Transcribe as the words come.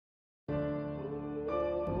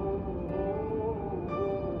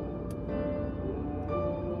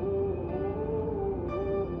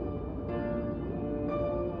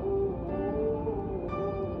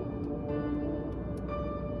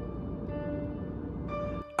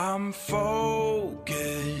I'm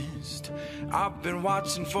focused. I've been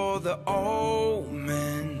watching for the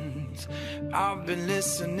omens. I've been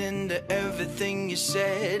listening to everything you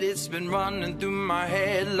said. It's been running through my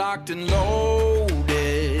head, locked and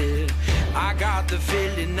loaded. I got the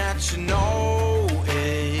feeling that you know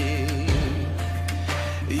it.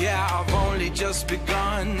 Yeah, I've only just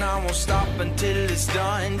begun. I won't stop until it's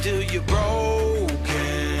done, till you're broken.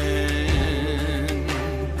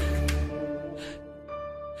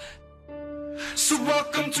 So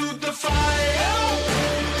welcome to the fire.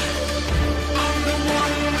 I'm the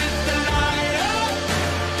one with the lighter.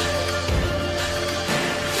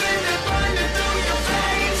 Feel it burning through your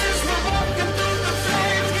veins as we're walking through the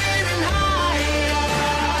flames, getting higher.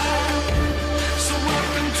 So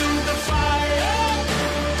welcome to the fire.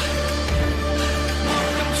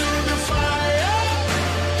 Welcome to the fire.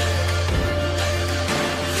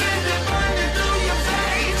 Feel it burning through your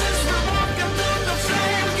veins as we're walking through the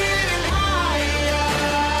flames, getting higher.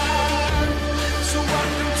 So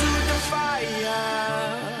welcome to the fire.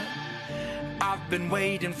 I've been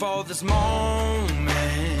waiting for this moment,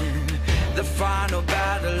 the final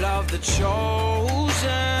battle of the chosen.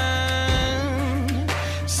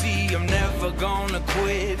 See, I'm never gonna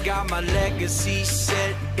quit, got my legacy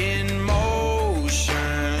set in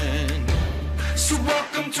motion. So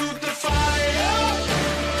welcome to the fire.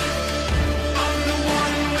 I'm the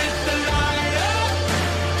one with the lighter.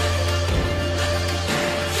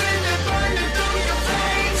 Feel it burning through your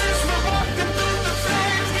veins as we're walking through the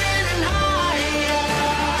flames, getting higher.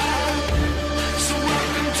 So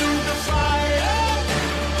welcome to the fire.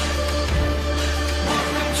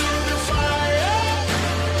 Welcome to the fire.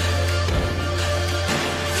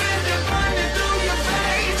 Feel it burning through your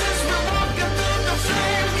veins as we're walking through the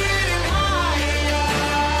flames, getting higher.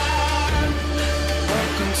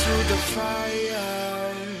 Welcome to the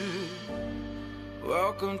fire.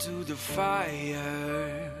 Welcome to the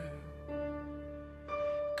fire.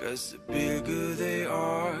 'Cause the bigger they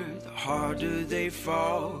are, the harder they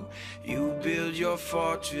fall. You build your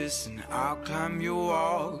fortress and I'll climb your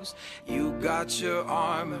walls. You got your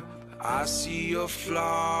armor, but I see your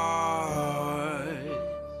flaws.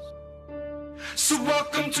 So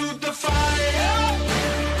welcome to the fire.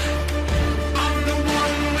 I'm the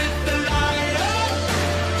one with the lighter.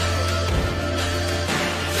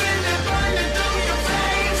 Feel it burning through your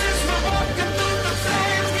veins as we're walking through the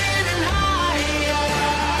flames, getting higher.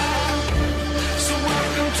 So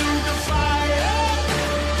welcome to the fire.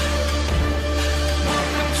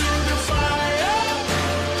 Welcome to the fire.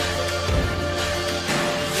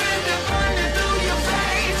 Feel it burning through your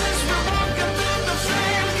veins as we're walking through the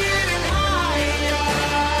flames, getting higher.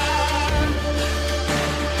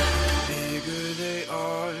 Bigger they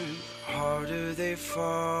are, the harder they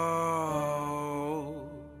fall.